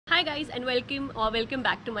Hi guys and welcome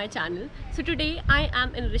back to my channel. So today I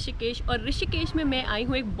am in Rishikesh और ऋषिकेश में मैं आई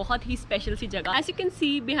हूँ एक बहुत ही स्पेशल सी जगह. As you can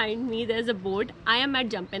see behind me there is a board. I am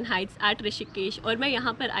at Jumpin Heights at Rishikesh और मैं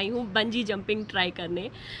यहाँ पर आई हूँ bungee jumping try करने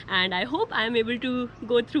and I hope I am able to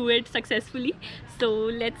go through it successfully. So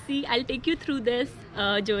let's see. I'll take you through this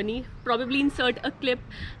journey. Probably insert a clip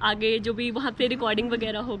आगे जो भी वहाँ पे recording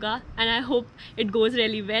वगैरह होगा and I hope it goes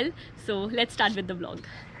really well. So let's start with the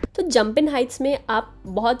vlog. तो जंपिन Heights में आप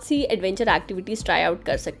बहुत सी एडवेंचर एक्टिविटीज़ ट्राई आउट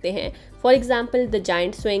कर सकते हैं. For example the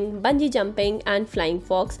giant swing, bungee jumping and flying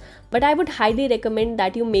fox. But I would highly recommend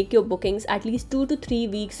that you make your bookings at least 2 to 3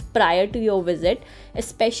 weeks prior to your visit,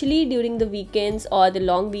 especially during the weekends or the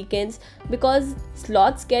long weekends, because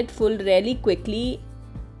slots get full really quickly.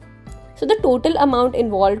 So the total amount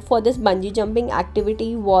involved for this bungee jumping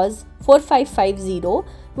activity was 4550,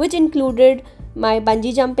 which included my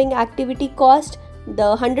bungee jumping activity cost, the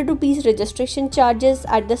 100 rupees registration charges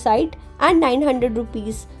at the site, and 900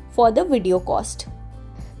 rupees for the video cost.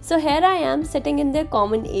 So here I am sitting in the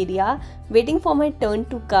common area waiting for my turn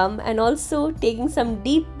to come and also taking some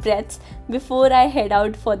deep breaths before I head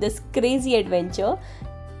out for this crazy adventure.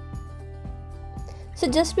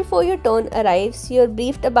 So just before your turn arrives, you're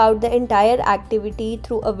briefed about the entire activity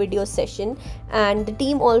through a video session, and the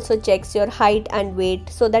team also checks your height and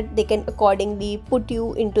weight so that they can accordingly put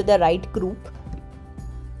you into the right group.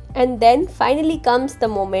 And then finally comes the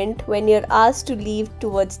moment when you're asked to leave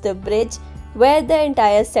towards the bridge where the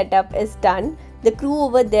entire setup is done. The crew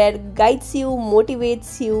over there guides you, motivates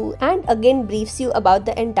you, and again briefs you about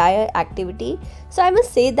the entire activity. So I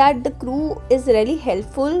must say that the crew is really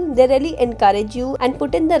helpful. They really encourage you and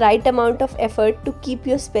put in the right amount of effort to keep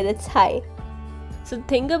your spirits high. So the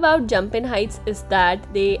thing about Jumpin Heights is that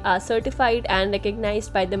they are certified and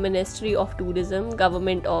recognized by the Ministry of Tourism,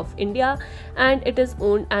 Government of India, and it is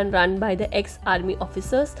owned and run by the ex-army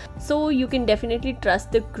officers. So you can definitely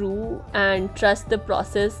trust the crew and trust the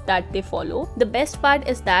process that they follow. The best part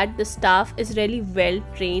is that the staff is really well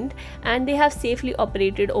trained and they have safely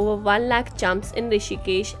operated over 1 lakh jumps in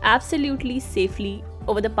Rishikesh absolutely safely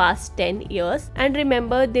over the past 10 years. And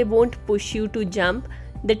remember, they won't push you to jump.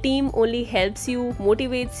 The team only helps you,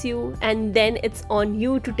 motivates you, and then it's on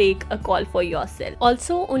you to take a call for yourself.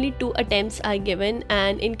 Also, only 2 attempts are given,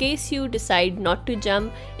 and in case you decide not to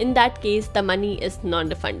jump, in that case the money is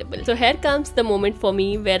non-refundable. So here comes the moment for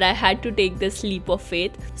me where I had to take this leap of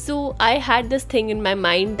faith. So I had this thing in my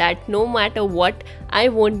mind that no matter what, I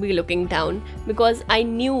won't be looking down, because I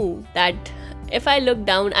knew that if I look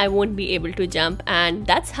down, I won't be able to jump, and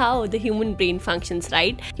that's how the human brain functions,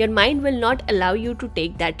 right? Your mind will not allow you to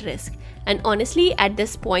take that risk. And honestly, at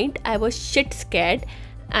this point, I was shit scared.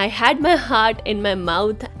 I had my heart in my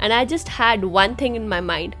mouth, and I just had one thing in my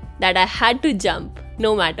mind, that I had to jump,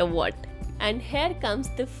 no matter what. And here comes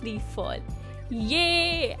the free fall.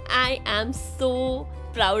 Yay! I am so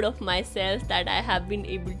proud of myself that I have been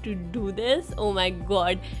able to do this. Oh my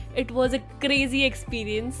god, it was a crazy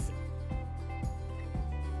experience.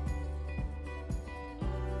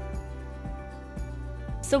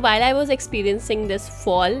 So while I was experiencing this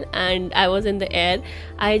fall and I was in the air,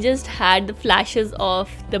 I just had the flashes of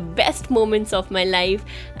the best moments of my life,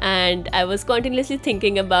 and I was continuously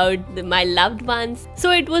thinking about my loved ones.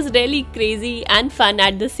 So it was really crazy and fun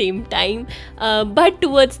at the same time. But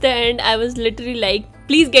towards the end, I was literally like,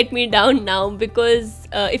 please get me down now, because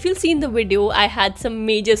if you'll see in the video, I had some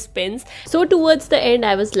major spins. So towards the end,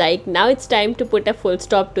 I was like, now it's time to put a full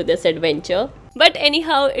stop to this adventure. But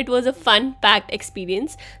anyhow, it was a fun-packed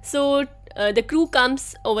experience. So the crew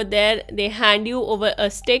comes over there, they hand you over a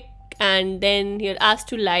stick, and then you're asked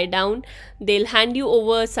to lie down. They'll hand you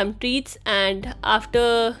over some treats, and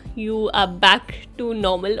after you are back to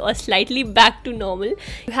normal or slightly back to normal,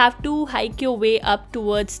 you have to hike your way up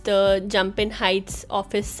towards the Jumpin Heights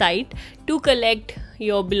office site to collect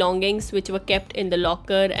your belongings which were kept in the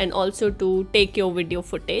locker, and also to take your video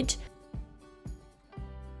footage.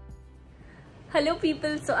 Hello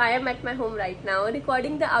people, so I am at my home right now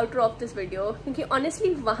recording the outro of this video, क्योंकि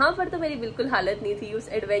honestly वहाँ पर तो मेरी बिल्कुल हालत नहीं थी उस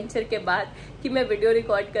एडवेंचर के बाद कि मैं वीडियो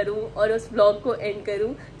रिकॉर्ड करूँ और उस व्लॉग को एंड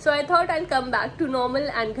करूँ. सो I thought I come back to normal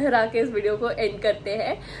and घर आके इस वीडियो को एंड करते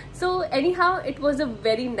हैं. So any how it was a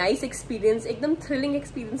very nice experience, एकदम थ्रिलिंग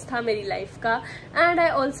एक्सपीरियंस था मेरी लाइफ का. And I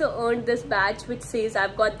also earn this batch which says I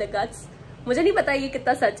have got the guts. मुझे नहीं पता ये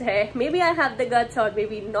कितना सच है, may B I have the guts और may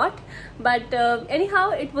be not, but any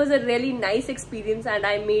how it was a really nice experience and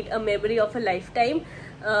I made a memory of a life time.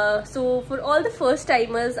 So for all the first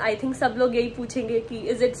timers, I think सब लोग यही पूछेंगे कि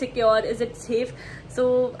is it secure, is it safe?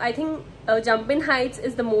 So I think Jumpin Heights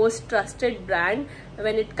is the most trusted brand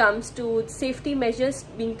when it comes to safety measures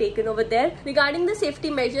being taken over there. Regarding the safety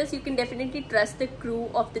measures, you can definitely trust the crew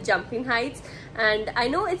of the Jumpin Heights, and I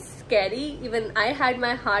know it's scary, even I had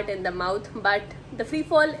my heart in the mouth, but the free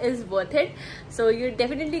fall is worth it. So you're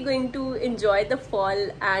definitely going to enjoy the fall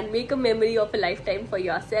and make a memory of a lifetime for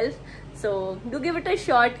yourself. So do give it a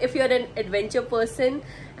shot if you're an adventure person,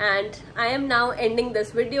 and I am now ending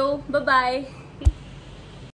this video. Bye bye.